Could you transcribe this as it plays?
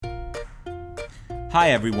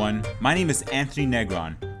Hi everyone, my name is Anthony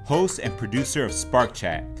Negron, host and producer of Spark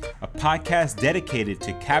Chat, a podcast dedicated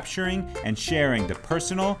to capturing and sharing the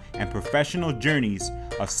personal and professional journeys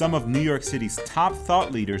of some of New York City's top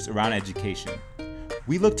thought leaders around education.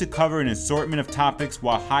 We look to cover an assortment of topics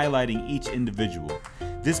while highlighting each individual.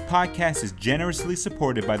 This podcast is generously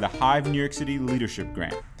supported by the Hive New York City Leadership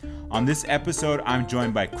Grant. On this episode, I'm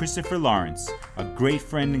joined by Christopher Lawrence, a great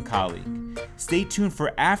friend and colleague. Stay tuned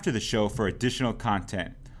for after the show for additional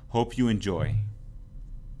content. Hope you enjoy.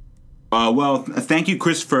 Thank you,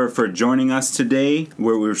 Chris, for joining us today.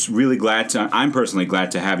 We're really glad to. I'm personally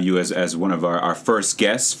glad to have you as one of our first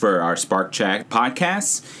guests for our Spark Chat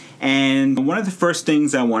podcasts. And one of the first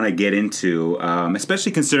things I want to get into,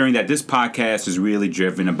 especially considering that this podcast is really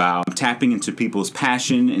driven about tapping into people's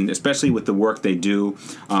passion, and especially with the work they do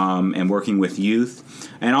and working with youth,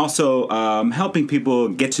 and also helping people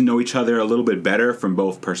get to know each other a little bit better from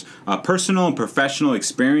both personal and professional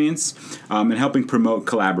experience, and helping promote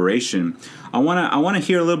collaboration. I want to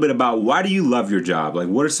hear a little bit about why do you love your job? Like,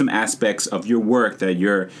 what are some aspects of your work that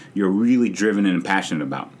you're really driven and passionate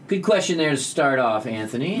about? Good question there to start off,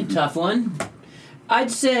 Anthony. Tough one.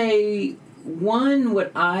 I'd say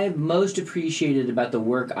what I've most appreciated about the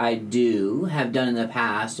work I do, have done in the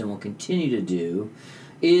past, and will continue to do,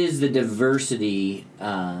 is the diversity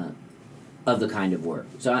of the kind of work.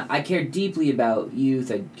 So I care deeply about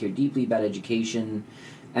youth. I care deeply about education.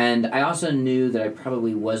 And I also knew that I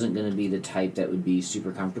probably wasn't going to be the type that would be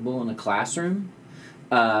super comfortable in a classroom.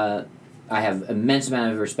 I have immense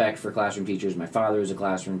amount of respect for classroom teachers. My father was a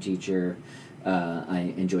classroom teacher.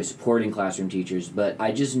 I enjoy supporting classroom teachers. But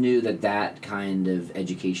I just knew that kind of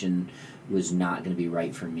education was not going to be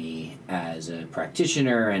right for me as a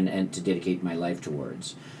practitioner and to dedicate my life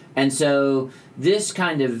towards. And so this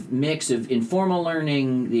kind of mix of informal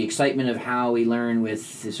learning, the excitement of how we learn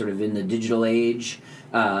with sort of in the digital age,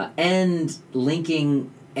 and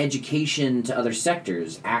linking education to other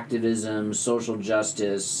sectors, activism, social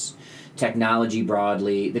justice, technology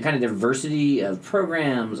broadly, the kind of diversity of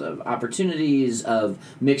programs, of opportunities, of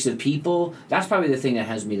mix of people, that's probably the thing that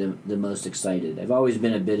has me the most excited. I've always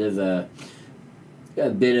been a bit of a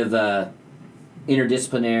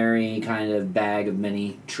interdisciplinary kind of bag of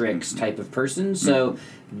many tricks type of person, so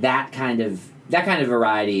that kind of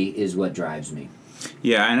variety is what drives me.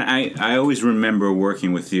 Yeah, and I always remember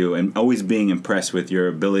working with you and always being impressed with your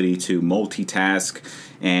ability to multitask.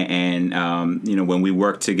 And when we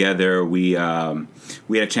worked together, we had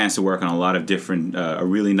a chance to work on a lot of different, a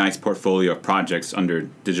really nice portfolio of projects under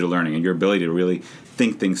digital learning. And your ability to really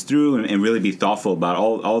think things through and really be thoughtful about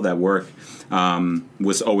all that work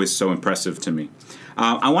was always so impressive to me.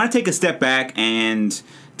 I want to take a step back and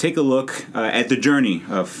take a look at the journey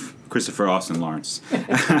of Christopher Austin Lawrence.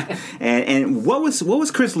 and what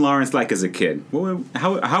was Chris Lawrence like as a kid?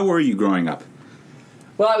 How were you growing up?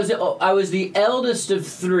 Well, I was the eldest of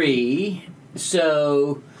three,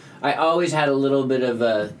 so I always had a little bit of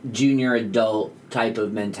a junior adult type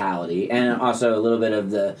of mentality, and also a little bit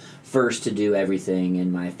of the first to do everything in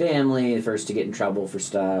my family, the first to get in trouble for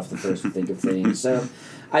stuff, the first to think of things. So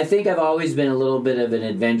I think I've always been a little bit of an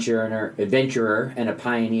adventurer and a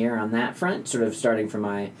pioneer on that front, sort of starting from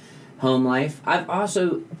my home life. I've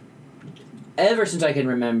also, ever since I can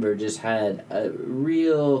remember, just had a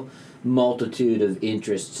real multitude of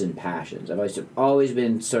interests and passions. I've always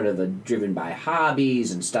been sort of driven by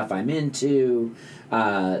hobbies and stuff I'm into.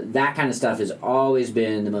 That kind of stuff has always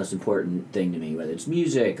been the most important thing to me, whether it's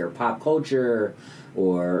music or pop culture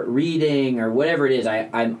or reading or whatever it is.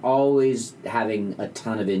 I'm always having a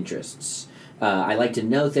ton of interests. I like to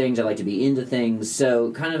know things. I like to be into things.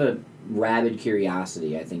 So kind of a rabid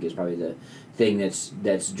curiosity, I think, is probably the thing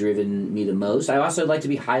that's driven me the most. I also like to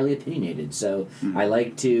be highly opinionated, so I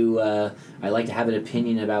like to have an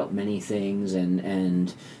opinion about many things,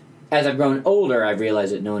 and as I've grown older, I've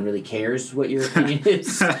realized that no one really cares what your opinion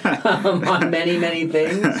is on many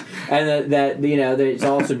things, and that it's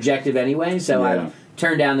all subjective anyway. So yeah. I've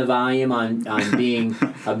turned down the volume on being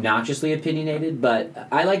obnoxiously opinionated, but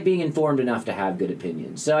I like being informed enough to have good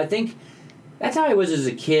opinions. So I think that's how I was as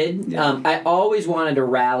a kid. Yeah. I always wanted to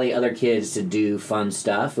rally other kids to do fun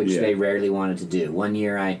stuff, which they rarely wanted to do. One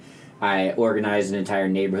year I organized an entire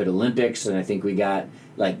neighborhood Olympics, and I think we got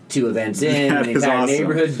like 2 events in, and the entire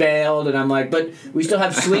neighborhood bailed, and I'm like, but we still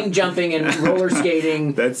have swing jumping and roller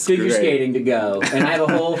skating, figure skating to go. And I have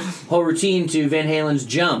a whole routine to Van Halen's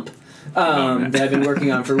Jump that I've been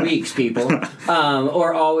working on for weeks, people.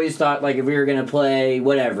 Or always thought, like, if we were going to play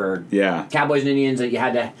whatever, Cowboys and Indians, that you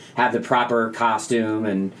had to have the proper costume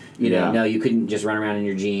and, no, you couldn't just run around in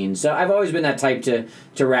your jeans. So I've always been that type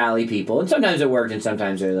to rally people. And sometimes it worked and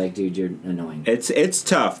sometimes they're like, dude, you're annoying. It's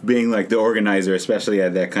tough being like the organizer, especially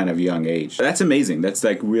at that kind of young age. That's amazing. That's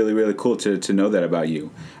like really, really cool to know that about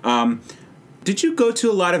you. Did you go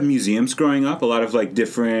to a lot of museums growing up? A lot of like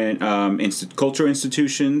different cultural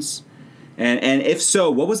institutions? And if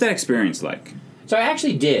so, what was that experience like? So I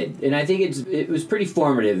actually did, and I think it was pretty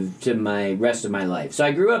formative to my rest of my life. So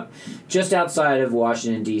I grew up just outside of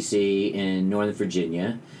Washington, D.C. in Northern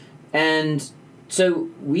Virginia, and so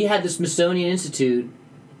we had the Smithsonian Institute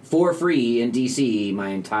for free in D.C. my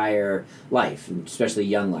entire life, especially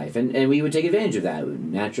young life, and we would take advantage of that.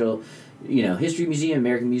 Natural, History Museum,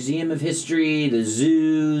 American Museum of History, the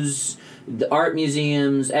zoos, the art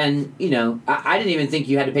museums, and, I didn't even think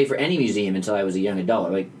you had to pay for any museum until I was a young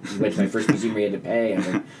adult. Like, went to my first museum where you had to pay. I was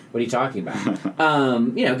like, what are you talking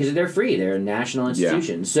about? Because they're free. They're national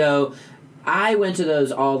institutions. Yeah. So I went to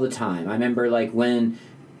those all the time. I remember, like, when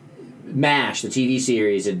MASH, the TV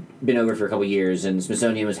series, had been over for a couple years, and the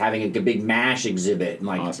Smithsonian was having a big MASH exhibit. And,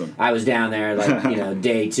 like, awesome. I was down there, like,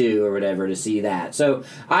 day 2 or whatever to see that. So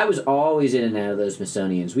I was always in and out of those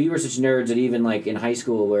Smithsonians. We were such nerds that even, like, in high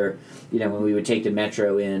school where, when we would take the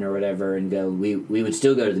metro in or whatever and go, we would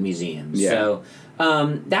still go to the museums. Yeah. So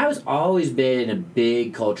that has always been a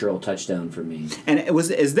big cultural touchstone for me. And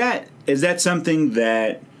is that something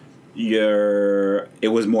that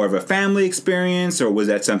it was more of a family experience, or was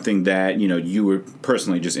that something that you were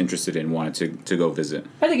personally just interested in, wanted to go visit?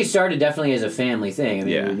 I think it started definitely as a family thing. I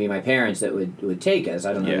mean, it would be my parents that would take us.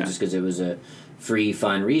 I don't know, just because it was a free,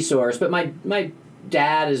 fun resource. But my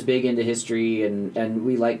dad is big into history, and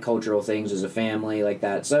we like cultural things as a family like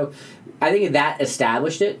that. So I think that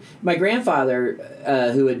established it. My grandfather,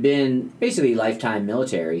 who had been basically lifetime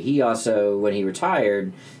military, he also, when he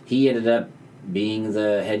retired, he ended up being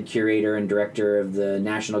the head curator and director of the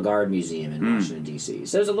National Guard Museum in Washington, D.C.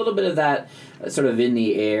 So there's a little bit of that sort of in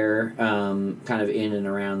the air, kind of in and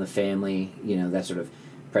around the family, that sort of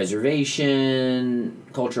preservation,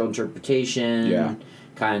 cultural interpretation,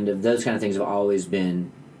 kind of those kind of things have always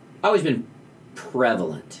been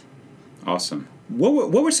prevalent. Awesome.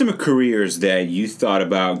 What were some careers that you thought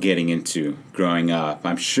about getting into growing up?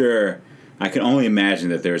 I'm sure I can only imagine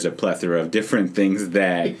that there's a plethora of different things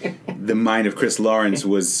that the mind of Chris Lawrence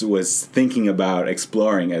was thinking about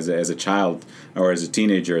exploring as a child or as a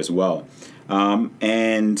teenager as well.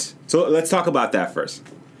 And so let's talk about that first.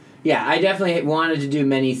 Yeah, I definitely wanted to do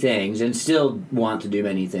many things and still want to do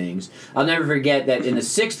many things. I'll never forget that in the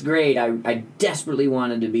 6th grade, I desperately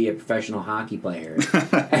wanted to be a professional hockey player.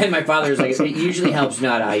 And my father was like, it usually helps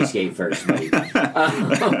not ice skate first, buddy. So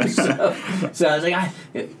I was like,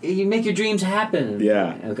 you make your dreams happen.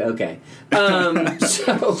 Yeah. Okay.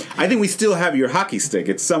 So I think we still have your hockey stick.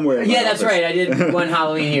 It's somewhere in my that's office. right. I did one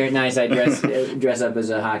Halloween here at Nice. I dress up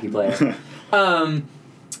as a hockey player.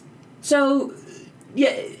 So... yeah,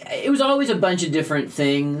 it was always a bunch of different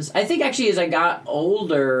things. I think actually as I got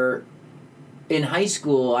older in high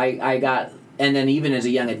school, I got, and then even as a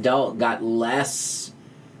young adult, got less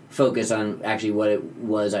focus on actually what it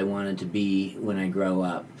was I wanted to be when I grow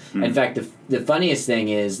up. Mm. In fact, the funniest thing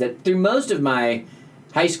is that through most of my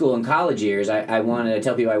high school and college years, I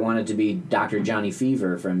tell people I wanted to be Dr. Johnny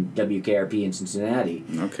Fever from WKRP in Cincinnati.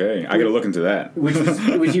 Okay, I got to look into that. Which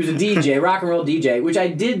he was a DJ, rock and roll DJ, which I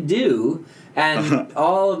did do. And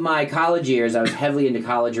all of my college years, I was heavily into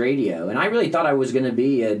college radio. And I really thought I was going to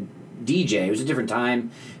be a DJ. It was a different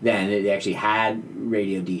time then. It actually had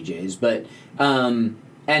radio DJs. But, and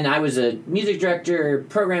I was a music director,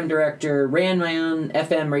 program director, ran my own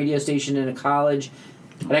FM radio station in a college.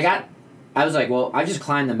 And I was like, well, I just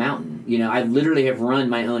climbed the mountain. I literally have run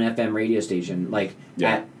my own FM radio station,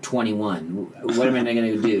 at 21. What am I going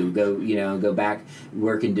to do? Go back,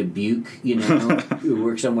 work in Dubuque,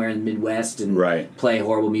 work somewhere in the Midwest and play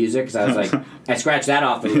horrible music? Because I was like, I scratched that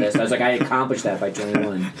off the list. I was like, I accomplished that by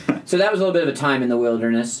 21. So that was a little bit of a time in the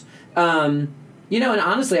wilderness. And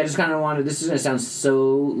honestly, I just kind of wanted, this is going to sound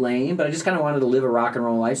so lame, but I just kind of wanted to live a rock and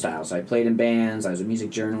roll lifestyle. So I played in bands, I was a music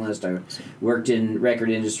journalist, I worked in record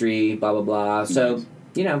industry, blah, blah, blah. So,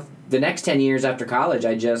 the next 10 years after college,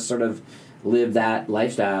 I just sort of lived that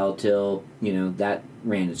lifestyle till, that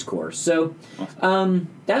ran its course. So that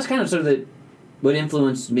was kind of sort of what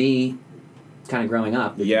influenced me kind of growing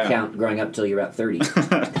up. If you count growing up till you're about 30.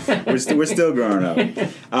 We're still growing up.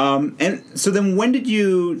 And so then when did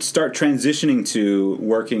you start transitioning to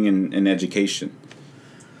working in education?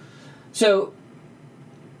 So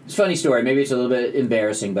It's a funny story. Maybe it's a little bit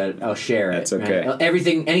embarrassing, but I'll share it. That's okay. Right?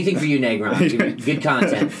 Anything for you, Negron. Good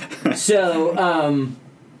content. So,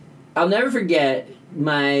 I'll never forget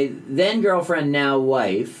my then girlfriend, now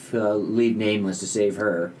wife, leave nameless to save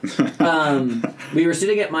her. We were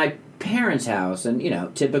sitting at my parents' house,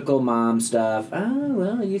 and typical mom stuff. Oh,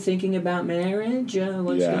 well, are you thinking about marriage?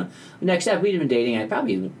 What's the next step? We'd been dating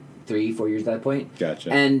probably 3-4 years at that point.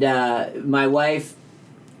 Gotcha. And my wife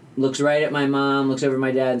looks right at my mom, looks over at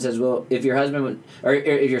my dad, and says, "Well, if your husband would, or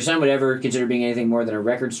if your son would ever consider being anything more than a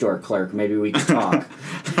record store clerk, maybe we could talk."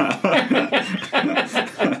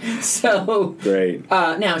 So great.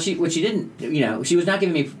 Now what she didn't, she was not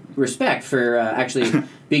giving me respect for actually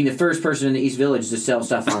being the first person in the East Village to sell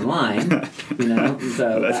stuff online.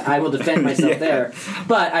 So I will defend myself there.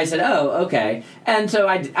 But I said, "Oh, okay," and so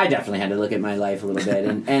I definitely had to look at my life a little bit,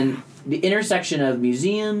 and the intersection of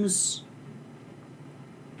museums,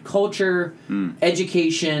 culture,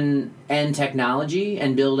 education, and technology,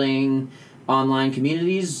 and building online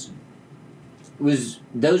communities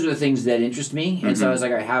those were the things that interest me. And so I was like,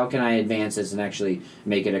 all right, how can I advance this and actually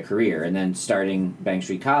make it a career? And then starting Bank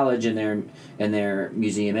Street College and their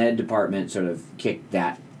museum ed department sort of kicked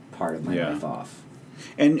that part of my life off.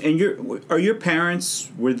 And are your parents,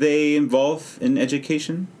 were they involved in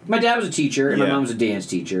education? My dad was a teacher, and my mom was a dance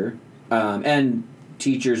teacher, and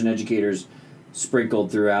teachers and educators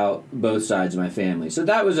sprinkled throughout both sides of my family. So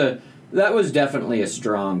that was definitely a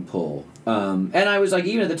strong pull. And I was like,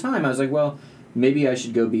 even at the time, I was like, well, maybe I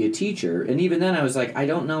should go be a teacher. And even then I was like, I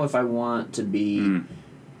don't know if I want to be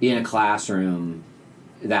in a classroom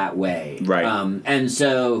that way. Right. And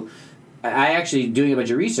so I actually, doing a bunch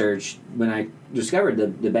of research, when I discovered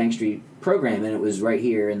the Bank Street program, and it was right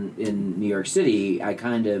here in New York City, I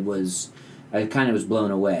kind of was blown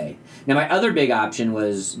away. Now, my other big option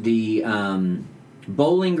was the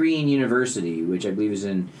Bowling Green University, which I believe is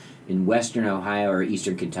in western Ohio or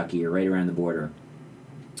eastern Kentucky, or right around the border.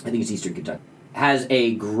 I think it's eastern Kentucky. Has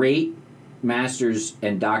a great master's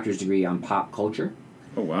and doctor's degree on pop culture.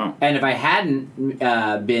 Oh, wow. And if I hadn't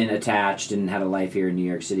been attached and had a life here in New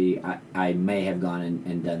York City, I may have gone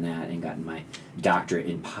and done that and gotten my doctorate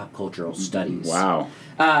in pop cultural studies. Wow.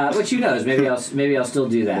 Which, who knows? Maybe I'll still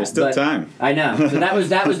do that. There's still time. I know. So that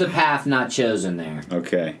was the path not chosen there.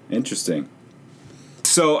 Okay. Interesting.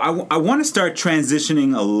 So I want to start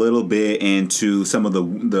transitioning a little bit into some of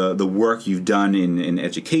the work you've done in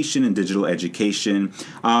education and digital education.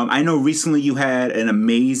 I know recently you had an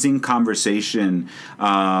amazing conversation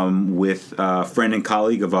with a friend and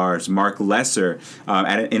colleague of ours, Mark Lesser,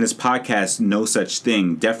 in his podcast, No Such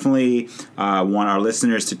Thing. Definitely want our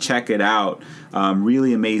listeners to check it out.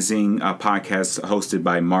 Really amazing podcast hosted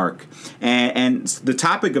by Mark. And the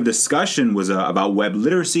topic of discussion was about web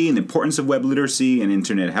literacy and the importance of web literacy and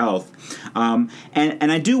internet health. And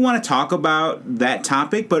I do want to talk about that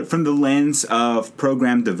topic, but from the lens of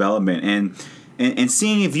program development and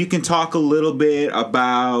seeing if you can talk a little bit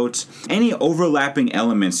about any overlapping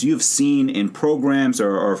elements you've seen in programs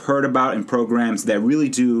or have heard about in programs that really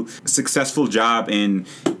do a successful job in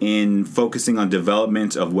focusing on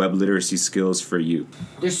development of web literacy skills for you.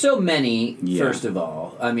 There's so many, first of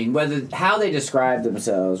all. I mean, how they describe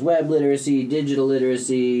themselves, web literacy, digital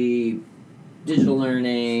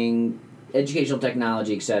learning, educational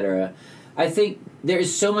technology, etc. I think there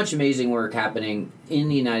is so much amazing work happening in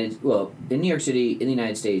New York City, in the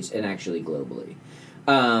United States, and actually globally.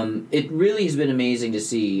 It really has been amazing to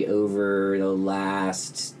see over the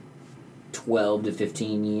last 12 to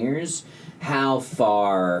 15 years how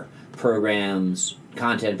far programs,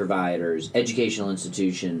 content providers, educational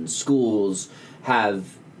institutions, schools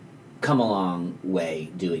have come a long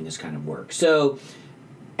way doing this kind of work. So,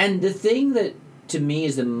 and the thing that to me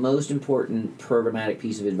is the most important programmatic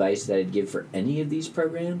piece of advice that I'd give for any of these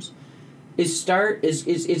programs is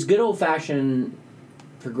good old-fashioned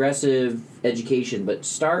progressive education, but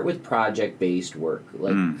start with project-based work.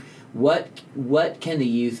 Like what can the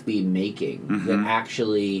youth be making that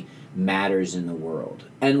actually matters in the world?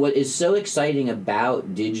 And what is so exciting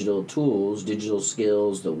about digital tools, digital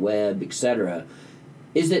skills, the web, etc.,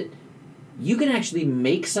 is that you can actually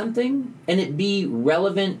make something and it be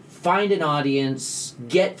relevant, find an audience,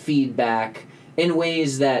 get feedback in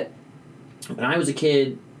ways that when I was a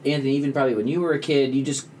kid, Anthony, even probably when you were a kid, you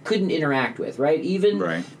just couldn't interact with, right? Even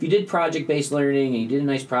if you did project-based learning and you did a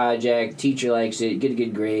nice project, teacher likes it, get a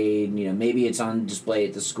good grade, maybe it's on display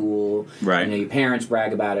at the school, your parents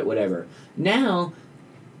brag about it, whatever. Now,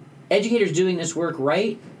 educators doing this work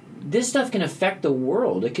this stuff can affect the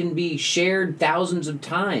world. It can be shared thousands of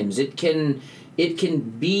times. It can it can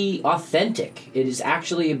be authentic. It is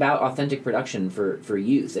actually about authentic production for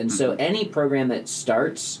youth. And so any program that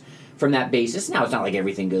starts from that basis, now it's not like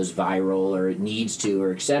everything goes viral or it needs to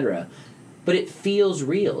or etc., but it feels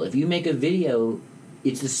real. If you make a video,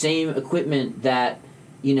 it's the same equipment that,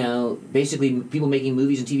 basically people making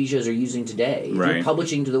movies and TV shows are using today. If Right. you're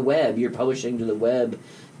publishing to the web, you're publishing to the web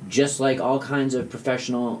just like all kinds of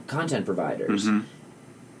professional content providers. Mm-hmm.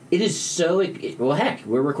 It is so... well, heck,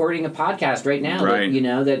 we're recording a podcast right now Right.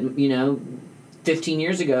 that 15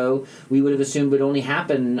 years ago, we would have assumed would only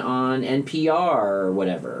happen on NPR or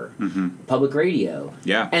whatever, public radio.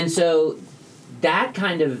 Yeah. And so that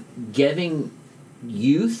kind of giving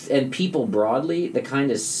youth and people broadly the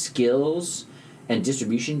kind of skills and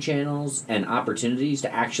distribution channels and opportunities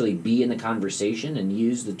to actually be in the conversation and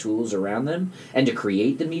use the tools around them and to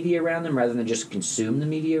create the media around them rather than just consume the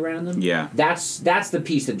media around them. Yeah. That's the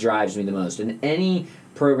piece that drives me the most. And any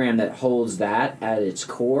program that holds that at its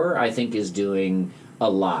core, I think, is doing a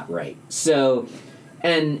lot right. So,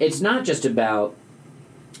 and it's not just about...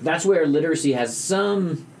 that's where literacy has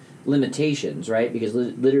some limitations, right? Because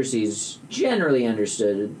literacy is generally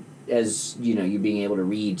understood as, you being able to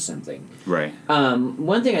read something. Right.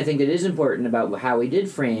 One thing I think that is important about how we did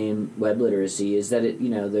frame web literacy is that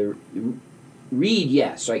the read,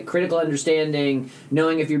 yes, right? Critical understanding,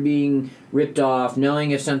 knowing if you're being ripped off,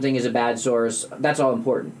 knowing if something is a bad source, that's all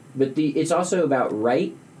important. But it's also about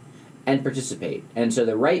write and participate. And so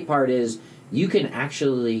the right part is you can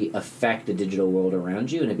actually affect the digital world around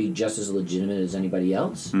you and it be just as legitimate as anybody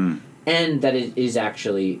else. And that it is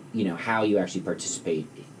actually, how you actually participate.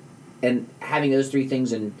 And having those three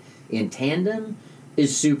things in tandem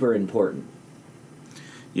is super important.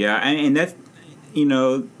 Yeah, and that,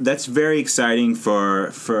 that's very exciting for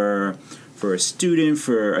a student,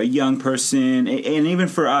 for a young person, and even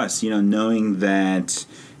for us, knowing that,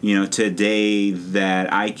 today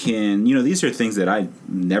that I can, these are things that I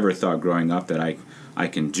never thought growing up that I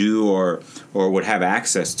can do or would have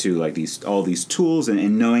access to, like all these tools,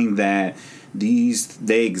 and knowing that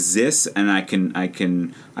they exist and I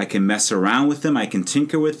can mess around with them, I can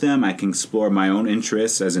tinker with them, I can explore my own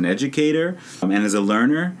interests as an educator and as a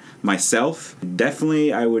learner myself.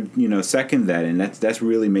 Definitely I would second that, and that's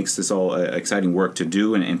really makes this all exciting work to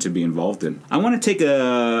do and to be involved in. I want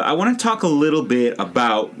to talk a little bit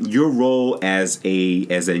about your role as a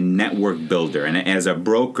network builder and as a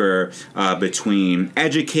broker between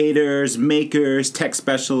educators, makers, tech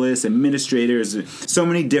specialists, administrators, so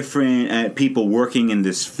many different people working in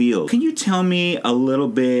this field. Can you tell me a little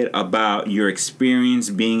bit about your experience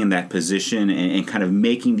being in that position and kind of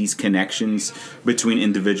making these connections between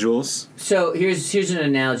individuals? So here's an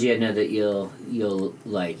analogy I know that you'll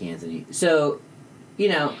like, Anthony. So,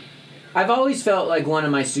 I've always felt like one of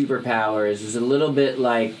my superpowers was a little bit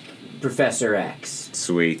like Professor X.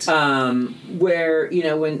 Sweet. Where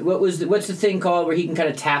what's the thing called where he can kind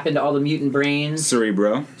of tap into all the mutant brains?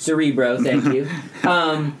 Cerebro, thank you.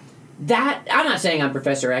 That I'm not saying I'm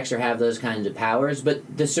Professor X or have those kinds of powers,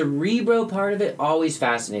 but the Cerebro part of it always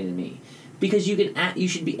fascinated me because you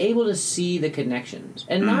should be able to see the connections,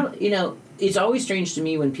 and not it's always strange to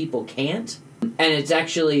me when people can't, and it's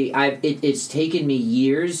actually it's taken me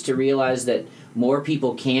years to realize that more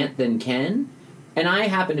people can't than can, and I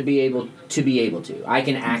happen to be able to. I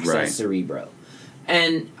can access Right. Cerebro.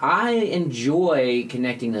 And I enjoy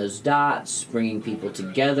connecting those dots, bringing people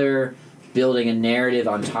together, building a narrative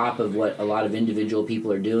on top of what a lot of individual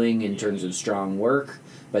people are doing in terms of strong work,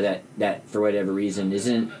 but that for whatever reason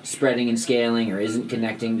isn't spreading and scaling or isn't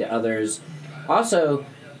connecting to others. Also,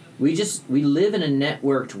 we live in a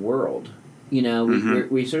networked world.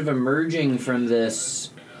 We're sort of emerging from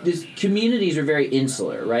this. These communities are very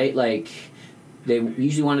insular, right? Like, they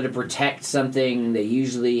usually wanted to protect something. They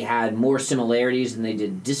usually had more similarities than they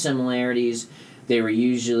did dissimilarities. They were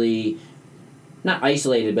usually not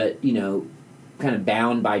isolated, but, kind of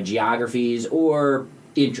bound by geographies or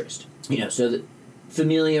interest. So the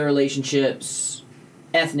familial relationships,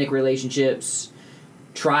 ethnic relationships,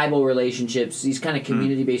 tribal relationships, these kind of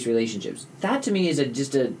community-based relationships. That to me is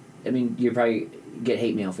you'll probably get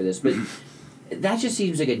hate mail for this, but that just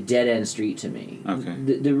seems like a dead-end street to me. Okay.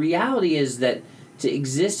 The reality is that to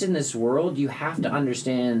exist in this world, you have to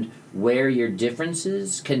understand where your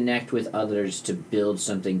differences connect with others to build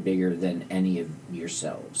something bigger than any of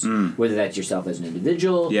yourselves. Whether that's yourself as an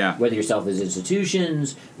individual, whether yourself as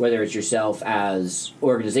institutions, whether it's yourself as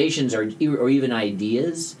organizations or even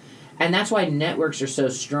ideas. And that's why networks are so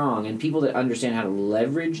strong, and people that understand how to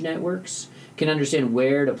leverage networks can understand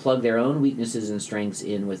where to plug their own weaknesses and strengths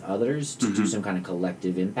in with others to do some kind of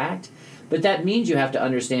collective impact. But that means you have to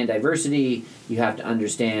understand diversity, you have to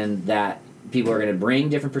understand that people are going to bring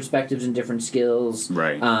different perspectives and different skills.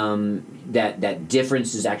 Right. That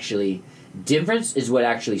difference is what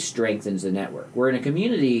actually strengthens the network. Where in a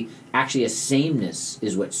community, actually a sameness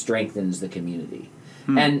is what strengthens the community.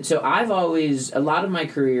 And so I've always, a lot of my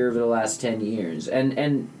career over the last 10 years,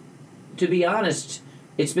 and to be honest,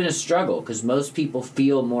 it's been a struggle because most people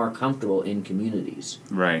feel more comfortable in communities.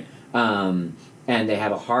 Right. And they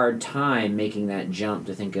have a hard time making that jump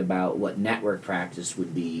to think about what network practice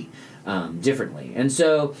would be differently. And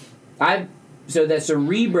so so the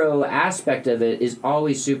cerebro aspect of it is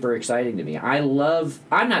always super exciting to me. I'm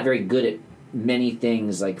not very good at many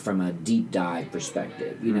things like from a deep dive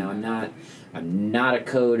perspective. I'm not a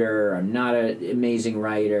coder. I'm not an amazing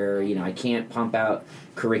writer. I can't pump out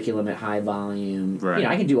curriculum at high volume. Right.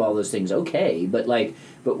 I can do all those things okay, but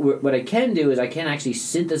what I can do is I can actually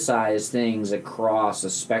synthesize things across a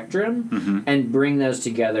spectrum and bring those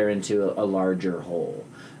together into a larger whole.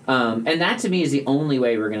 And that to me is the only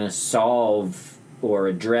way we're going to solve or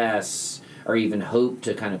address or even hope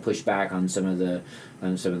to kind of push back on some of the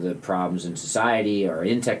problems in society or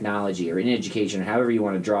in technology or in education or however you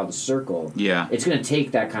want to draw the circle. Yeah. It's going to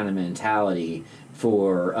take that kind of mentality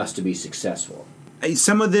for us to be successful.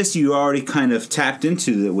 Some of this you already kind of tapped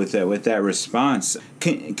into with that response.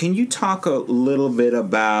 Can you talk a little bit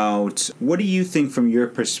about what do you think from your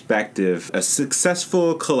perspective a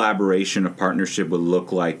successful collaboration or partnership would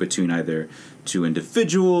look like between either two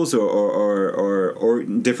individuals or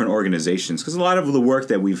different organizations? Because a lot of the work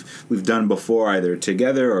that we've done before, either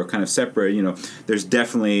together or kind of separate, there's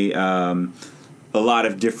definitely a lot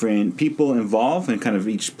of different people involved and kind of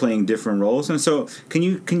each playing different roles. And so can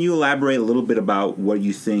you elaborate a little bit about what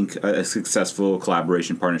you think a successful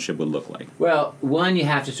collaboration partnership would look like? Well, one, you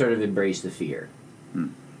have to sort of embrace the fear.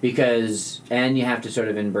 And you have to sort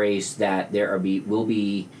of embrace that will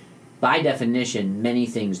be, by definition, many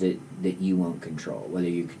things that you won't control. Whether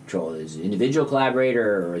you control as an individual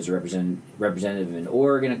collaborator or as a representative of an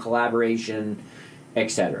org in a collaboration,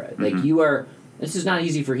 etc. This is not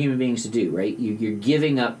easy for human beings to do, right? You're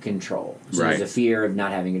giving up control. So right. There's a fear of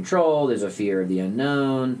not having control. There's a fear of the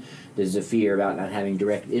unknown. There's a fear about not having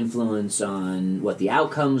direct influence on what the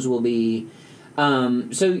outcomes will be.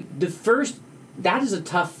 So that is a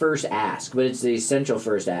tough first ask, but it's the essential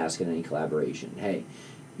first ask in any collaboration. Hey,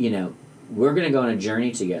 we're going to go on a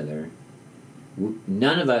journey together.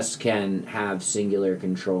 None of us can have singular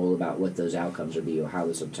control about what those outcomes will be or how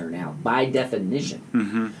this will turn out, by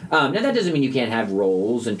definition. Now, that doesn't mean you can't have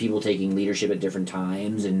roles and people taking leadership at different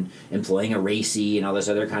times and employing a RACI and all this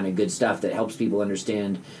other kind of good stuff that helps people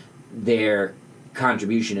understand their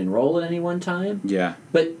contribution and role at any one time. Yeah.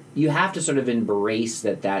 But you have to sort of embrace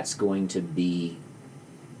that that's going to be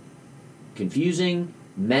confusing,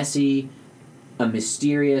 messy,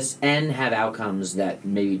 mysterious, and have outcomes that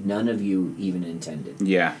maybe none of you even intended.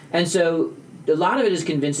 Yeah. And so a lot of it is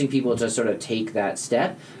convincing people to sort of take that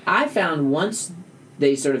step. I found once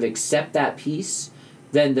they sort of accept that piece,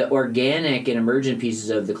 then the organic and emergent pieces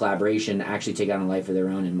of the collaboration actually take on a life of their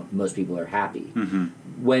own, and most people are happy.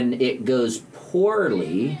 When it goes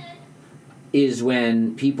poorly is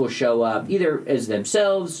when people show up either as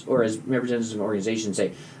themselves or as representatives of an organization and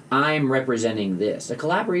say, I'm representing this. A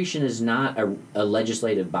collaboration is not a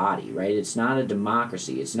legislative body, right? It's not a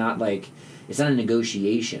democracy. It's not a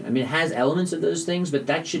negotiation. I mean, it has elements of those things, but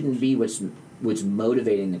that shouldn't be what's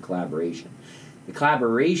motivating the collaboration. The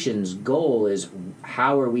collaboration's goal is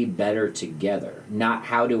how are we better together, not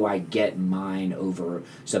how do I get mine over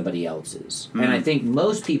somebody else's. And I think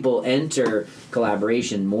most people enter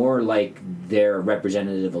collaboration more like they're a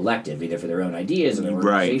representative elective, either for their own ideas and their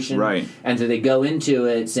organization. Right. And so they go into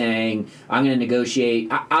it saying, I'm going to negotiate.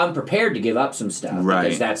 I'm prepared to give up some stuff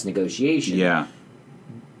because that's negotiation. Yeah.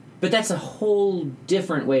 But that's a whole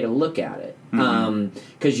different way to look at it.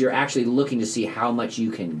 Because you're actually looking to see how much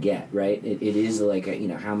you can get, right? It is like,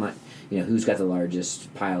 how much, who's got the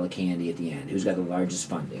largest pile of candy at the end? Who's got the largest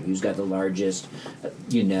funding? Who's got the largest,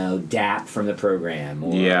 DAP from the program?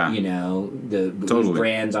 Or, the totally.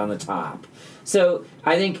 brands on the top. So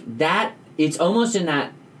I think that it's almost in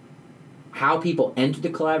that how people enter the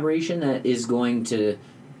collaboration that is going to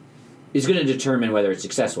determine whether it's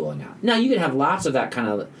successful or not. Now, you can have lots of that kind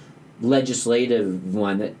of legislative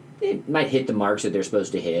one that it might hit the marks that they're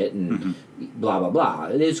supposed to hit and blah, blah, blah.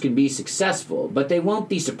 This can be successful, but they won't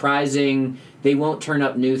be surprising. They won't turn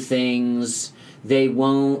up new things. They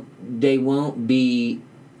won't give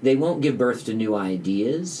birth to new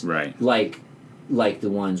ideas. Right. Like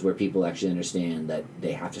the ones where people actually understand that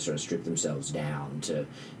they have to sort of strip themselves down to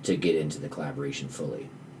get into the collaboration fully.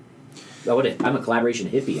 I'm a collaboration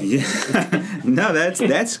hippie. I guess. Yeah. No,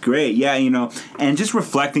 that's great. Yeah, and just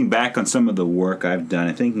reflecting back on some of the work I've done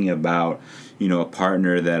and thinking about, a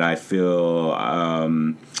partner that I feel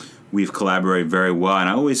we've collaborated very well, and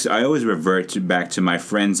I always revert back to my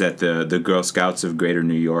friends at the Girl Scouts of Greater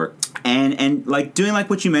New York, and like doing like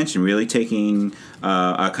what you mentioned, really taking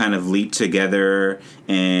a kind of leap together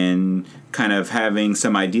and kind of having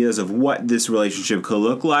some ideas of what this relationship could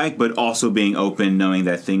look like, but also being open, knowing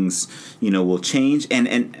that things, will change and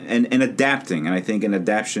adapting. And I think an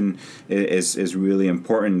adaptation is really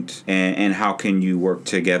important. And how can you work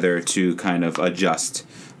together to kind of adjust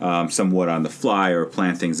somewhat on the fly or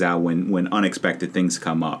plan things out when unexpected things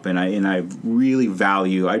come up. And I really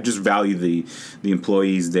value the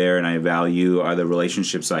employees there, and I value the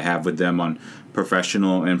relationships I have with them on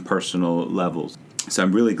professional and personal levels. So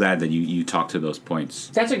I'm really glad that you talked to those points.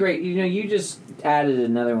 That's a great, you just added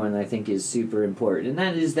another one that I think is super important, and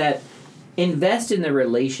that is that invest in the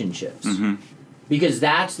relationships. Mm-hmm. Because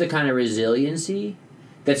that's the kind of resiliency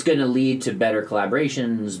that's going to lead to better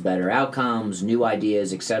collaborations, better outcomes, new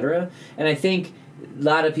ideas, etc. And I think a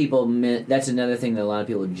lot of people, that's another thing that a lot of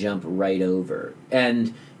people jump right over.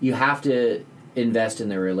 And you have to invest in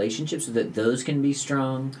their relationships so that those can be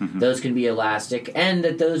strong, mm-hmm. those can be elastic, and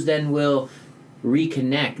that those then will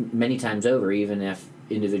reconnect many times over, even if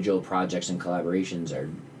individual projects and collaborations are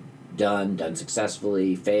done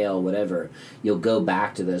successfully, fail, whatever. You'll go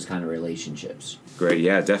back to those kind of relationships. Great,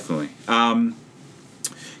 yeah, definitely.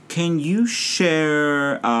 Can you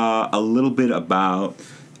share a little bit about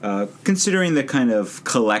considering the kind of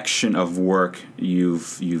collection of work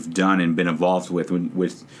you've done and been involved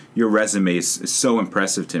with your resume is so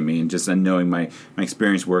impressive to me, and just knowing my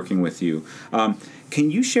experience working with you. Can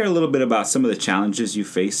you share a little bit about some of the challenges you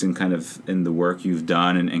face in the work you've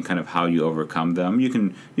done and kind of how you overcome them? You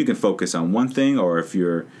can focus on one thing, or if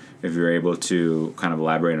you're able to kind of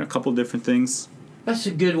elaborate on a couple different things. That's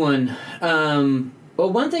a good one. Well,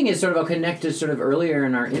 one thing is I'll connect to earlier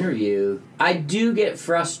in our interview. I do get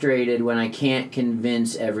frustrated when I can't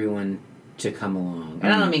convince everyone to come along.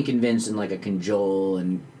 And I don't mean convince in like a cajole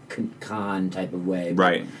and con type of way.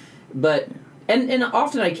 Right. But and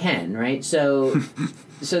often I can, right? So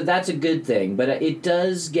that's a good thing. But it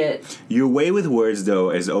does get... Your way with words,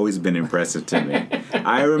 though, has always been impressive to me.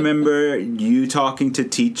 I remember you talking to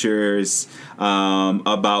teachers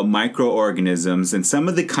about microorganisms, and some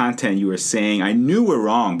of the content you were saying I knew were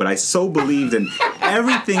wrong, but I so believed in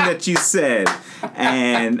everything that you said.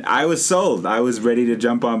 And I was sold. I was ready to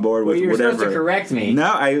jump on board with you're whatever. Supposed to correct me.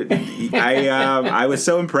 No, I was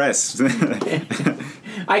so impressed.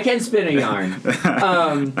 I can spin a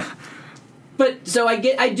yarn. But so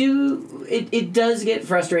it does get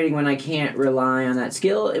frustrating when I can't rely on that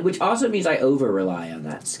skill, which also means I over-rely on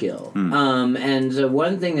that skill. And so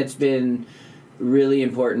one thing that's been really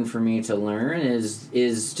important for me to learn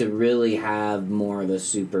is to really have more of a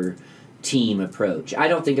super team approach. I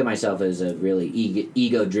don't think of myself as a really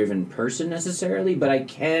ego-driven person necessarily, but I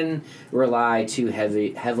can rely too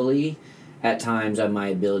heavily at times on my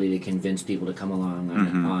ability to convince people to come along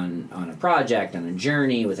on a project, on a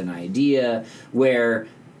journey, with an idea, where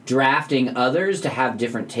drafting others to have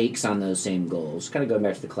different takes on those same goals, kind of going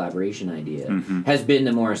back to the collaboration idea, has been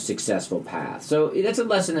the more successful path. So that's a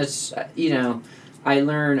lesson that's, I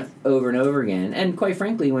learn over and over again. And quite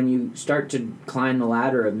frankly, when you start to climb the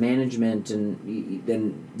ladder of management, and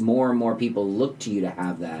then more and more people look to you to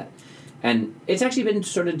have that. And it's actually been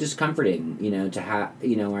sort of discomforting, to have,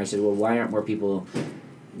 where I said, well, why aren't more people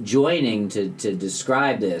joining to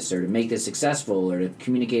describe this or to make this successful or to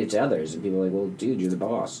communicate it to others? And people are like, well, dude, you're the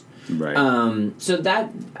boss. Right. So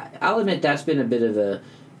that, I'll admit, that's been a bit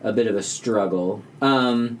of a struggle.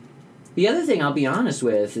 The other thing I'll be honest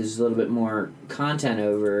with is a little bit more content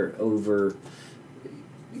over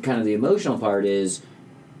kind of the emotional part is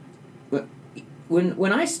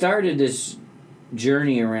when I started this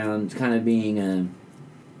journey around kind of being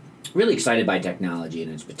really excited by technology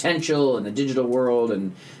and its potential in the digital world,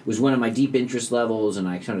 and it was one of my deep interest levels, and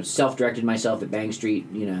I kind of self-directed myself at Bank Street,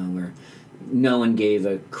 where no one gave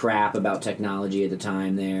a crap about technology at the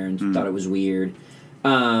time there and thought it was weird.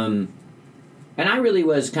 And I really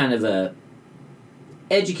was kind of a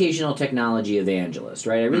educational technology evangelist,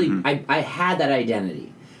 right? I really, I had that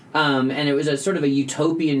identity. And it was a sort of a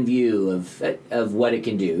utopian view of what it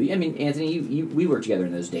can do. I mean, Anthony, we worked together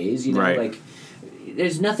in those days, right. Like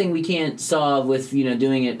there's nothing we can't solve with,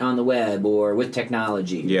 doing it on the web or with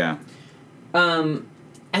technology. Yeah. And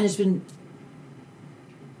it's been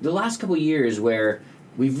the last couple of years where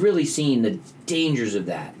we've really seen the dangers of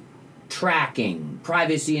that. Tracking,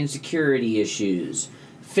 privacy and security issues,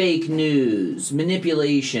 fake news,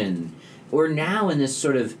 manipulation. we're now in this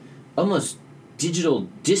sort of almost digital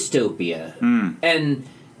dystopia. And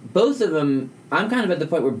both of them, I'm kind of at the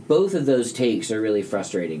point where both of those takes are really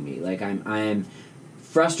frustrating me. Like I'm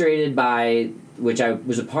frustrated by, which I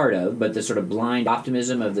was a part of, but the sort of blind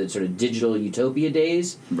optimism of the sort of digital utopia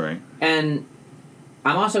days. Right. And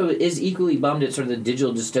I'm also is equally bummed at sort of the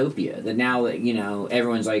digital dystopia, that now that,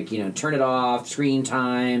 everyone's like, turn it off, screen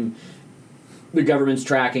time, the government's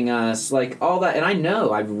tracking us, like all that. And I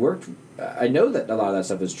know I know that a lot of that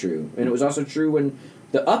stuff is true. And it was also true when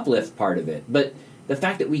the uplift part of it. But the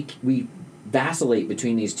fact that we vacillate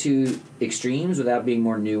between these two extremes without being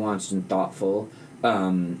more nuanced and thoughtful,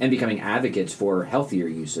 and becoming advocates for healthier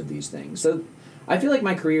use of these things. So I feel like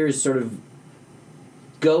my career is sort of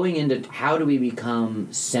going into how do we become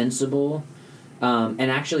sensible, and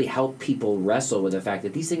actually help people wrestle with the fact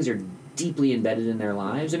that these things are deeply embedded in their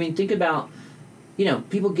lives. I mean, think about,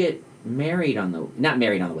 people get married not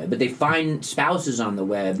married on the web, but they find spouses on the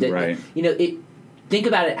web. That, right. Think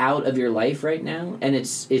about it out of your life right now, and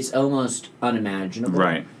it's almost unimaginable.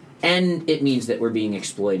 Right. And it means that we're being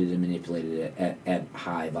exploited and manipulated at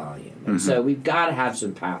high volume. And so we've got to have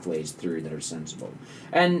some pathways through that are sensible.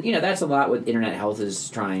 And, that's a lot what Internet Health is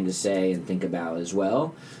trying to say and think about as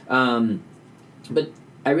well. But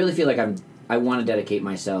I really feel like I want to dedicate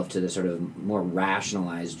myself to the sort of more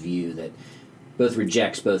rationalized view that both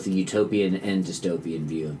rejects both the utopian and dystopian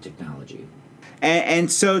view of technology.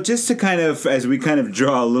 And so just to kind of, as we kind of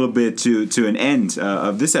draw a little bit to an end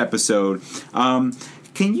of this episode,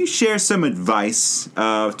 can you share some advice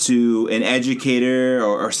to an educator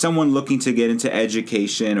or someone looking to get into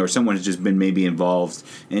education, or someone who's just been maybe involved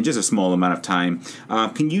in just a small amount of time?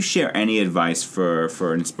 Can you share any advice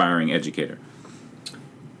for an aspiring educator?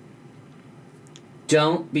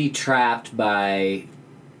 Don't be trapped by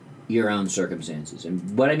your own circumstances.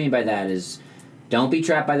 And what I mean by that is, don't be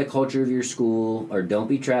trapped by the culture of your school, or don't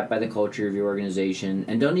be trapped by the culture of your organization,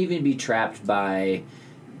 and don't even be trapped by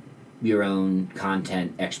your own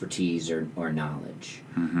content expertise or knowledge.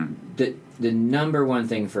 The number one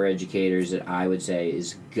thing for educators that I would say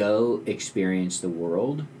is go experience the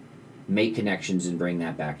world, make connections, and bring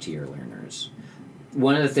that back to your learners.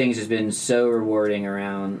 One of the things that's been so rewarding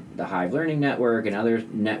around the Hive Learning Network and other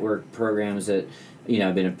network programs that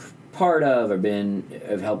I've been a part of, or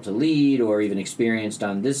have helped to lead, or even experienced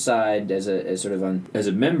on this side as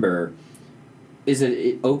a member, is that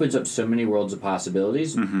it opens up so many worlds of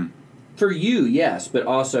possibilities. For you, yes, but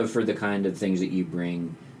also for the kind of things that you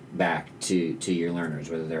bring back to your learners,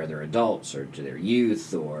 whether they're their adults or to their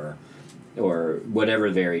youth or whatever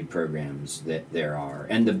varied programs that there are.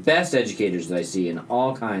 And the best educators that I see in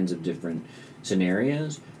all kinds of different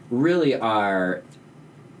scenarios really are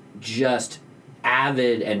just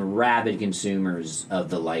avid and rabid consumers of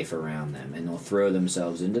the life around them, and they'll throw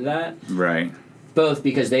themselves into that. Right. Both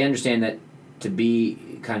because they understand that to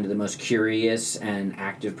be kind of the most curious and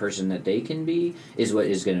active person that they can be is what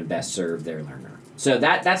is going to best serve their learner. So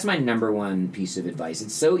that's my number one piece of advice.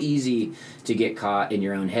 It's so easy to get caught in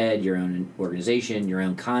your own head, your own organization, your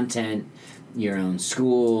own content, your own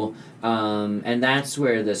school, and that's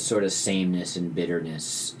where this sort of sameness and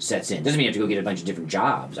bitterness sets in. Doesn't mean you have to go get a bunch of different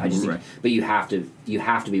jobs. I just think, but you have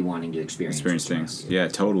to be wanting to experience things. Yeah,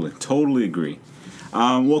 totally agree.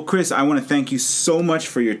 Well, Chris, I want to thank you so much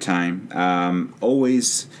for your time.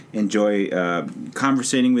 Always enjoy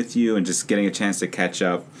conversating with you and just getting a chance to catch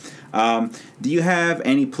up. Do you have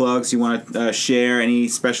any plugs you want to share? Any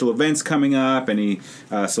special events coming up? Any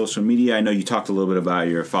social media? I know you talked a little bit about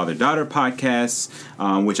your father-daughter podcast,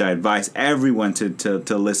 which I advise everyone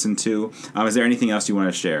to listen to. Is there anything else you want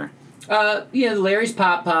to share? Larry's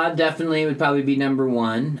Pop Pod definitely would probably be number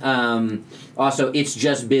one. Also, It's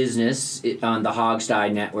Just Business on the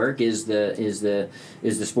Hogstye Network is the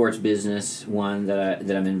sports business one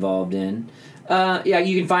that I'm involved in.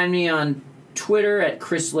 You can find me on Twitter at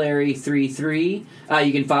ChrisLarry33.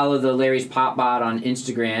 You can follow the Larry's Pop Pod on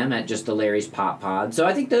Instagram at just the Larry's Pop Pod. So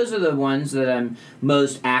I think those are the ones that I'm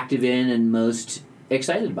most active in and most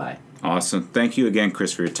excited by. Awesome. Thank you again,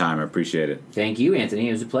 Chris, for your time. I appreciate it. Thank you, Anthony.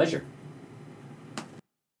 It was a pleasure.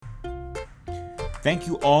 Thank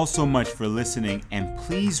you all so much for listening, and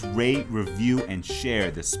please rate, review, and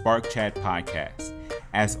share the Spark Chat podcast.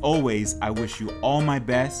 As always, I wish you all my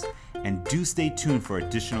best, and do stay tuned for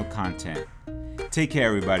additional content. Take care,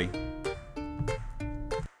 everybody.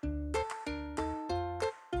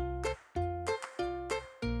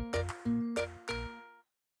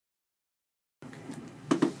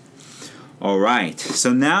 All right,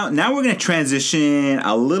 so now we're going to transition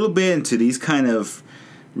a little bit into these kind of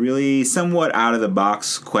really somewhat out of the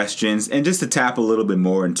box questions, and just to tap a little bit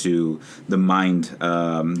more into the mind,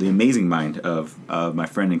 the amazing mind of my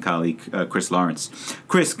friend and colleague Chris Lawrence.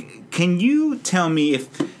 Chris, can you tell me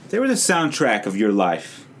if there was a soundtrack of your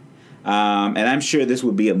life, and I'm sure this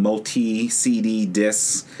would be a multi-CD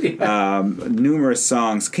disc, numerous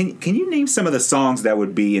songs. Can you name some of the songs that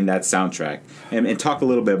would be in that soundtrack, and talk a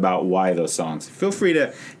little bit about why those songs? Feel free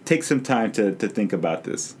to take some time to think about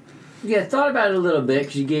this. Yeah, thought about it a little bit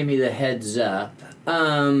because you gave me the heads up.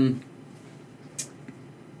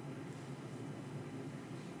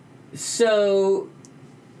 So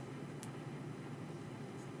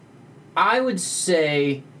I would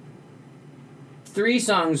say 3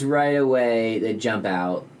 songs right away that jump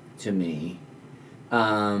out to me.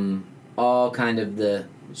 All kind of the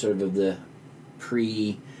sort of the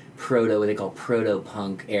proto, what they call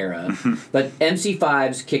proto-punk era. But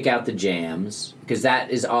MC5's Kick Out the Jams, because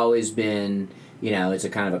that has always been, it's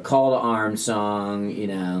a kind of a call to arms song,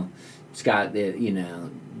 it's got the,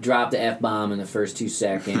 drop the F-bomb in the first 2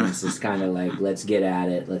 seconds. It's kind of like, let's get at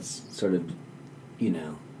it. Let's sort of,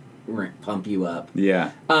 pump you up.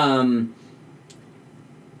 Yeah.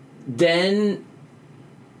 Then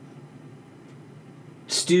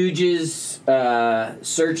Stooges'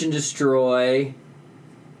 Search and Destroy.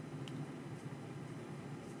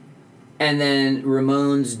 And then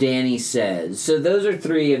Ramones' Danny Says. So those are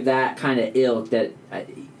 3 of that kind of ilk the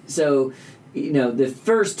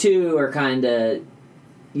first 2 are kind of,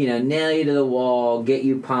 nail you to the wall, get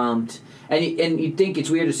you pumped. And you'd think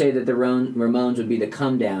it's weird to say that the Ramones would be the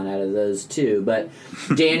come down out of those 2. But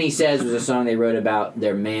Danny Says was a song they wrote about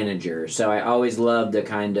their manager. So I always loved the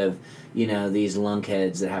kind of, these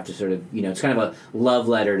lunkheads that have to sort of, it's kind of a love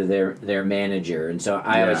letter to their manager. And so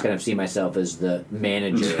I always kind of see myself as the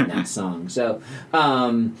manager in that song. So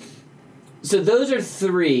so those are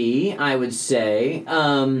 3, I would say.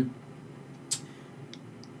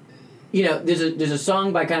 There's a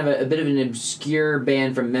song by kind of a bit of an obscure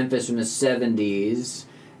band from Memphis from the 70s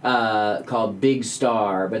called Big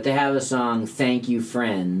Star, but they have a song, Thank You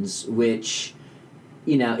Friends, which,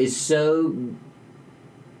 is so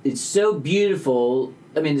beautiful.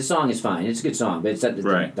 I mean, the song is fine. It's a good song, but it's that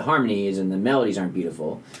the harmonies and the melodies aren't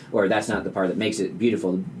beautiful, or that's not the part that makes it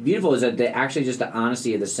beautiful. Beautiful is that actually just the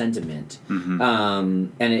honesty of the sentiment. Mm-hmm.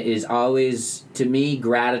 And it is always, to me,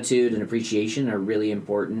 gratitude and appreciation are really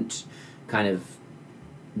important kind of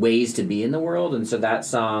ways to be in the world, and so that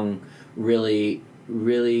song really,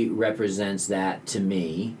 really represents that to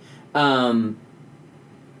me. And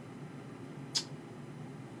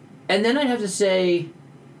then I'd have to say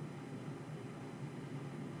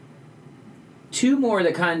 2 more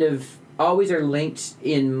that kind of always are linked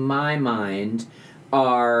in my mind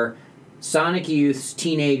are Sonic Youth's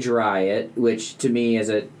Teenage Riot, which to me as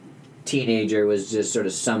a teenager was just sort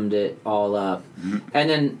of summed it all up. Mm-hmm. And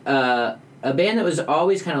then a band that was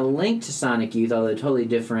always kind of linked to Sonic Youth, although a totally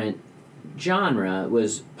different genre,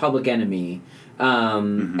 was Public Enemy,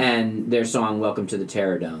 and their song Welcome to the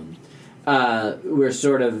Terror Dome. Were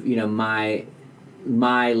sort of,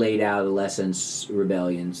 my late adolescence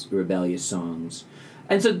rebellious songs.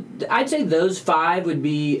 And so I'd say those 5 would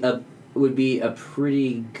be a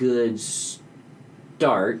pretty good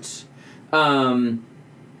start.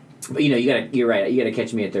 But you're right. You gotta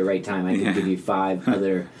catch me at the right time. I can give you 5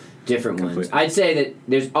 other different ones. I'd say that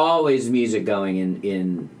there's always music going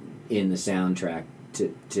in the soundtrack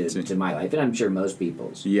to my life, and I'm sure most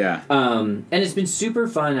people's. Yeah. And it's been super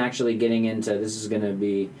fun actually getting into. This is gonna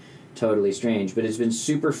be totally strange, but it's been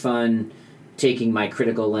super fun taking my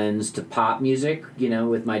critical lens to pop music.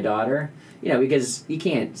 With my daughter. Because you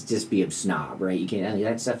can't just be a snob, right? You can't,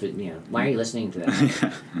 that stuff, why are you listening to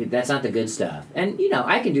that? That's not the good stuff. And,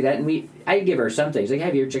 I can do that, and I give her some things, like,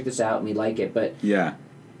 have you ever checked this out, and we like it, but yeah.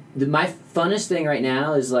 My funnest thing right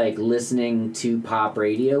now is, like, listening to pop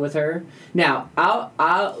radio with her. Now,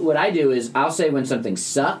 what I do is I'll say when something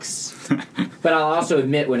sucks, but I'll also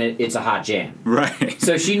admit when it's a hot jam. Right.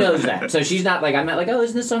 So she knows that. So she's not like, I'm not like, oh,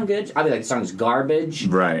 isn't this song good? I'll be like, the song's garbage.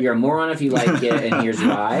 Right. You're a moron if you like it, and here's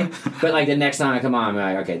why. But, like, the next time I come on, I'm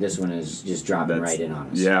like, okay, this one is just dropping right in on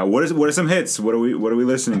us. Yeah. What are some hits? What are we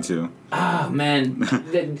listening to? Oh, man.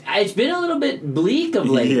 It's been a little bit bleak of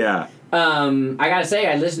late. Yeah. I gotta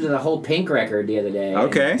say, I listened to the whole Pink record the other day.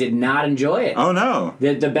 Okay. And did not enjoy it. Oh no.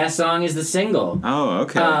 The best song is the single. Oh,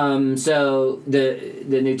 okay. So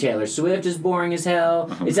the new Taylor Swift is boring as hell.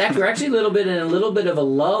 Oh. It's actually we're actually a little bit of a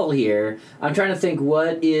lull here. I'm trying to think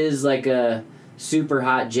what is like a super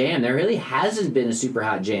hot jam. There really hasn't been a super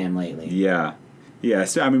hot jam lately. Yeah. Yeah.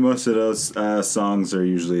 So, I mean, most of those songs are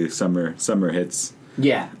usually summer hits.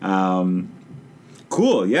 Yeah.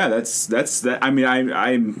 Cool. Yeah, that's that. I mean,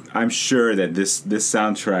 I'm sure that this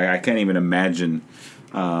soundtrack, I can't even imagine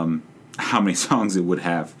how many songs it would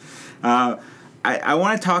have. I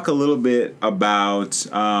want to talk a little bit about.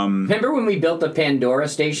 Remember when we built the Pandora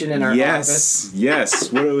station in our office? Yes.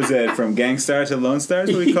 What was it? From Gangstar to Lone Star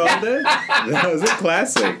is what we called it? That was a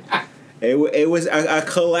classic. It was a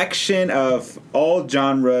collection of all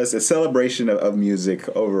genres, a celebration of music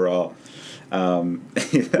overall.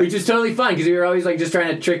 Which is totally fun because we were always like just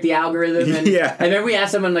trying to trick the algorithm. And, yeah. And then we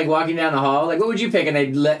asked someone like walking down the hall, like, what would you pick? And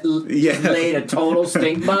they'd laid a total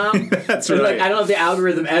stink bomb. That's right. right. Like, I don't know if the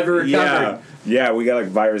algorithm ever recovered. Yeah, we got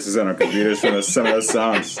like viruses on our computers from some of those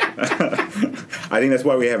songs. I think that's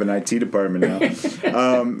why we have an IT department now.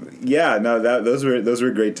 Those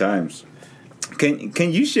were great times.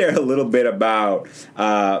 Can you share a little bit about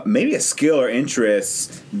maybe a skill or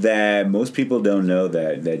interest that most people don't know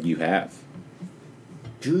that you have?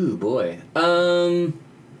 Ooh, boy. Well,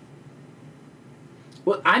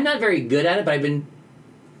 I'm not very good at it, but I've been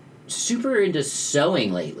super into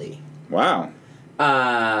sewing lately. Wow.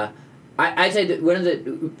 I'd say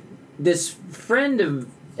that this friend of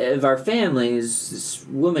our family is this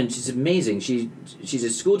woman. She's amazing. She's a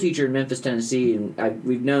school teacher in Memphis, Tennessee, and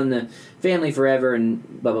we've known the family forever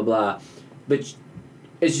and blah, blah, blah. But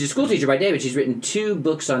she's a school teacher by day, but she's written 2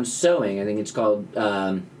 books on sewing. I think it's called...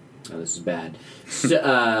 this is bad.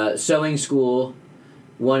 Sewing School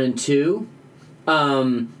 1 and 2.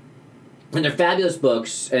 And they're fabulous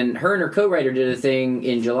books. And her co-writer did a thing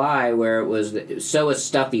in July where it was Sew a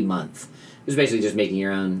Stuffy Month. It was basically just making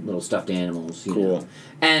your own little stuffed animals. You know?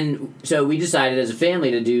 And so we decided as a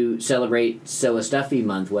family to celebrate Sew a Stuffy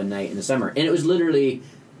Month one night in the summer. And it was literally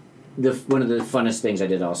one of the funnest things I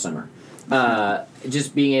did all summer.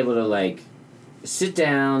 Just being able to like... sit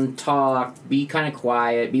down, talk, be kind of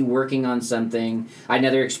quiet, be working on something. I had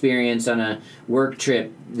another experience on a work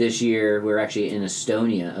trip this year. We were actually in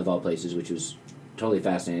Estonia, of all places, which was totally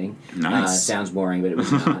fascinating. Nice. Sounds boring, but it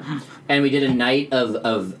was not. And we did a night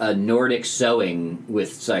of Nordic sewing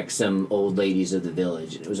with like some old ladies of the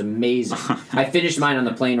village. It was amazing. I finished mine on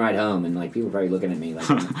the plane ride home, and like people were probably looking at me like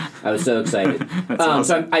I was so excited. Awesome.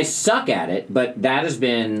 So I suck at it, but that has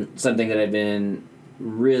been something that I've been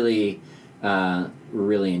really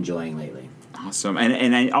enjoying lately. Awesome.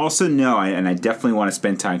 And I also know, and I definitely want to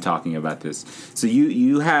spend time talking about this. So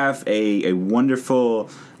you have a wonderful,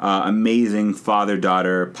 amazing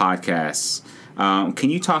father-daughter podcast. Can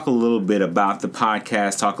you talk a little bit about the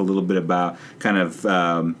podcast, talk a little bit about kind of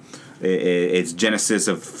its genesis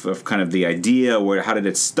of kind of the idea, how did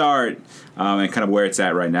it start, and kind of where it's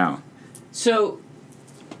at right now? So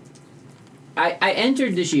I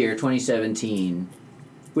entered this year, 2017,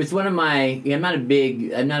 with one of my, I'm not a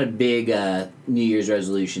big New Year's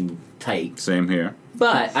resolution type. Same here.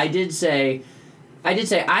 But I did say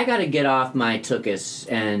I got to get off my tuchus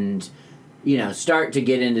and, start to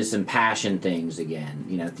get into some passion things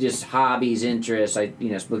again. Just hobbies, interests. I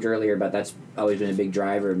spoke earlier about that's always been a big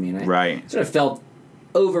driver of me. And I sort of felt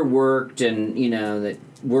overworked and, that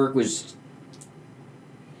work was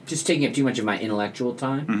just taking up too much of my intellectual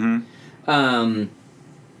time. Mm-hmm.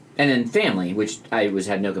 And then family, which I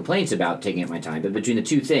had no complaints about taking up my time, but between the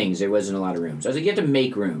two things, there wasn't a lot of room. So I was like, you have to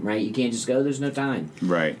make room, right? You can't just go, there's no time.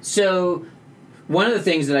 Right. So one of the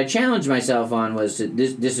things that I challenged myself on was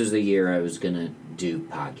this was the year I was going to do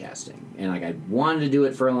podcasting. And like I wanted to do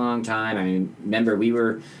it for a long time. I mean, remember we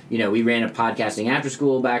ran a podcasting after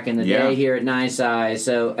school back in the day here at NYSI.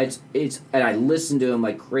 So it's and I listened to them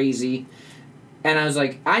like crazy. And I was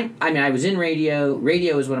like, I was in radio.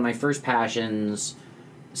 Radio was one of my first passions.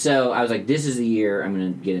 So I was like, this is the year I'm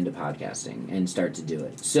going to get into podcasting and start to do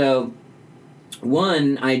it. So,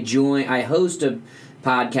 I host a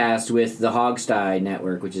podcast with the Hogstye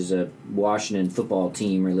Network, which is a Washington football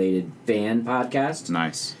team related fan podcast.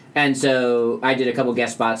 Nice. And so I did a couple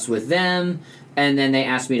guest spots with them, and then they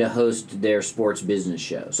asked me to host their sports business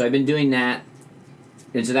show. So I've been doing that,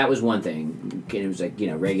 and so that was one thing. It was like,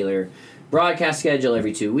 regular broadcast schedule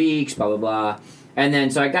every 2 weeks, blah, blah, blah. And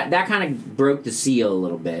then, so I got, that kind of broke the seal a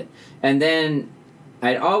little bit. And then,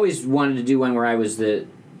 I'd always wanted to do one where I was it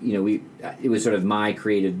was sort of my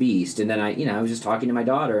creative beast. And then I was just talking to my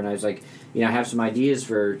daughter, and I was like, I have some ideas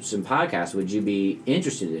for some podcasts. Would you be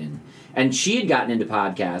interested in? And she had gotten into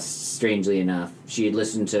podcasts, strangely enough. She had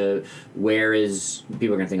listened to people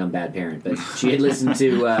are going to think I'm a bad parent, but she had listened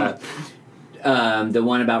to... the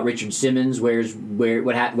one about Richard Simmons,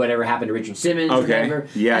 whatever happened to Richard Simmons. Okay. Whatever.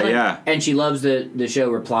 Yeah, And she loves the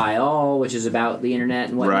show Reply All, which is about the internet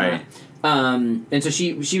and whatnot. Right. And so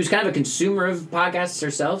she was kind of a consumer of podcasts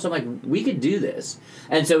herself. So I'm like, we could do this.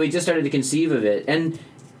 And so we just started to conceive of it. And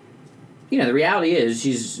the reality is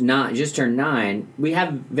she's not just turned 9. We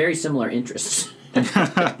have very similar interests.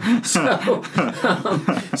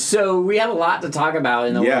 So we have a lot to talk about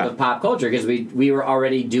in the world of pop culture because we were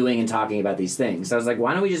already doing and talking about these things. So I was like,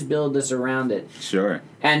 why don't we just build this around it? Sure.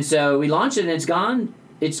 And so we launched it, and it's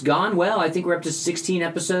gone well. I think we're up to 16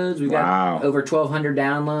 episodes. We've got over 1,200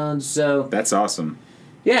 downloads. So that's awesome.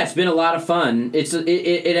 Yeah, it's been a lot of fun. It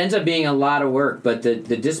ends up being a lot of work, but the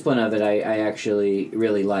discipline of it I actually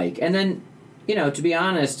really like. And then, to be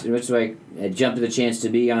honest, which is why I jumped at the chance to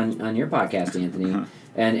be on your podcast, Anthony,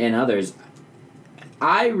 and others.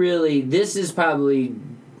 This is probably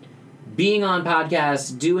being on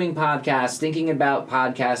podcasts, doing podcasts, thinking about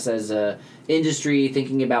podcasts as a industry,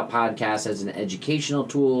 thinking about podcasts as an educational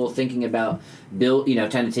tool, thinking about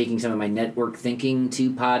kind of taking some of my network thinking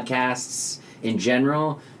to podcasts in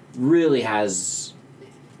general, really it's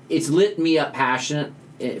lit me up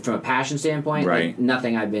from a passion standpoint, right. like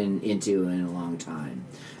nothing I've been into in a long time.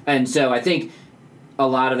 And so I think a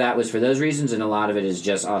lot of that was for those reasons, and a lot of it is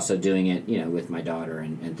just also doing it, with my daughter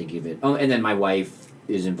and thinking of it. Oh, and then my wife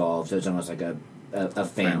is involved, so it's almost like a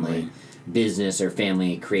family business or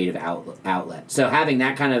family creative outlet. So having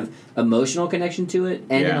that kind of emotional connection to it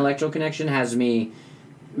and intellectual connection has me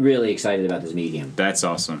really excited about this medium. That's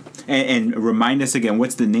awesome. And remind us again,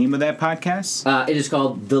 what's the name of that podcast? It is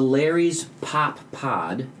called The Larry's Pop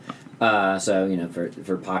Pod. So,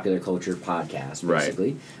 for popular culture podcast,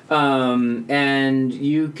 basically. Right. And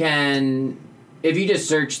you can, if you just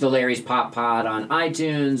search The Larry's Pop Pod on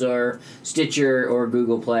iTunes or Stitcher or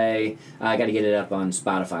Google Play, I got to get it up on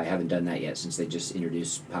Spotify. I haven't done that yet since they just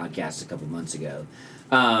introduced podcasts a couple months ago.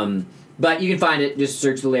 But you can find it, just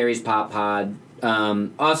search The Larry's Pop Pod.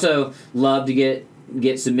 Also, love to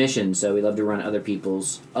get submissions, so we love to run other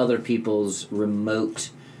people's remote.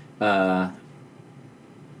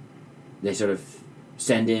 They sort of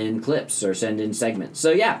send in clips or send in segments.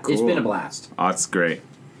 So yeah, cool. It's been a blast. Oh, that's great.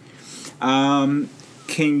 Can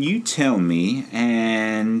you tell me?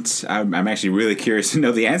 And I'm actually really curious to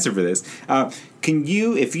know the answer for this.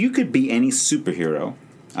 If you could be any superhero,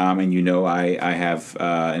 and I have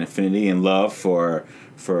an affinity and love for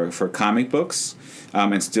comic books,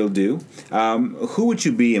 and still do. Who would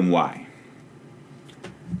you be and why?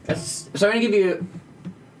 So I'm gonna give you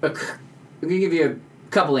a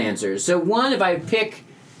couple answers. So one, if I pick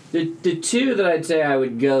the two that I'd say I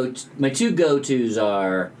would go, my two go-tos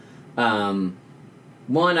are,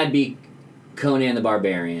 one, I'd be Conan the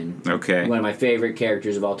Barbarian. Okay. One of my favorite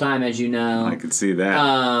characters of all time, as you know. I could see that.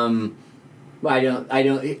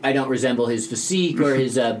 I don't resemble his physique or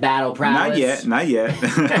his battle prowess. Not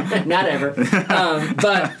yet. Not ever.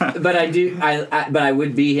 But I do. But I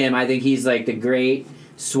would be him. I think he's like the great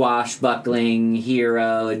swashbuckling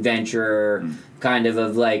hero, adventurer, kind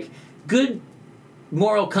of like good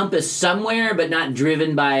moral compass somewhere, but not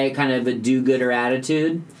driven by kind of a do-gooder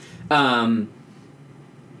attitude. And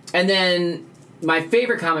then my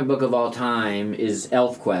favorite comic book of all time is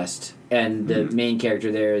ElfQuest. And the main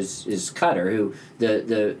character there is Cutter, who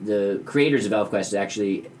the creators of ElfQuest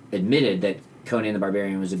actually admitted that Conan the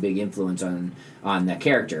Barbarian was a big influence on that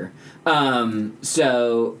character.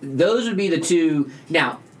 So those would be the two.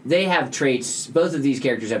 Now, they have traits, both of these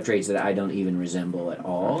characters have traits that I don't even resemble at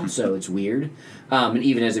all, so it's weird. And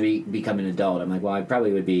even as I become an adult, I'm like, well, I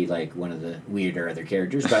probably would be like one of the weirder other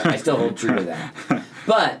characters, but I still hold true to that.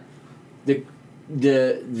 But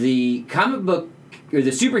the comic book, or the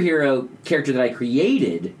superhero character that I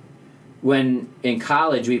created when in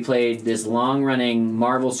college we played this long-running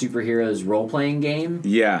Marvel superheroes role-playing game.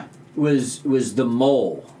 Yeah, was the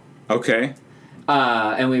Mole. Okay.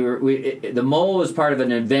 And the Mole was part of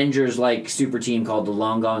an Avengers-like super team called the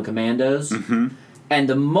Long Gone Commandos. Mm-hmm. And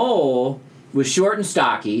the Mole was short and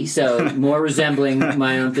stocky, so more resembling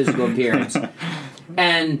my own physical appearance.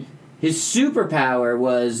 And his superpower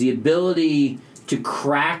was the ability to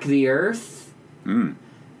crack the earth,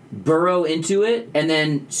 burrow into it, and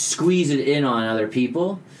then squeeze it in on other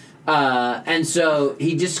people. And so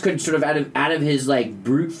he just could sort of out of his like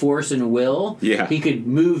brute force and will, he could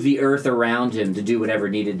move the earth around him to do whatever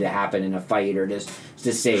needed to happen in a fight or to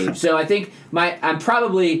save. So I think I'm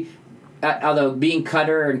probably, although being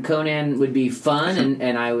Cutter and Conan would be fun,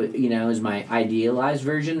 and I would, is my idealized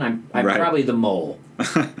version, I'm right. Probably the Mole.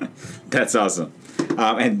 That's awesome.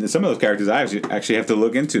 And some of those characters I actually have to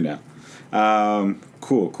look into now.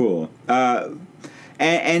 Cool.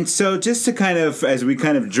 And so just to kind of, as we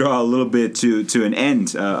kind of draw a little bit to an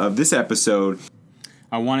end of this episode,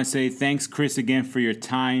 I want to say thanks, Chris, again for your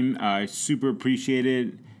time. I super appreciate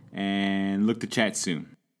it, and look to chat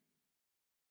soon.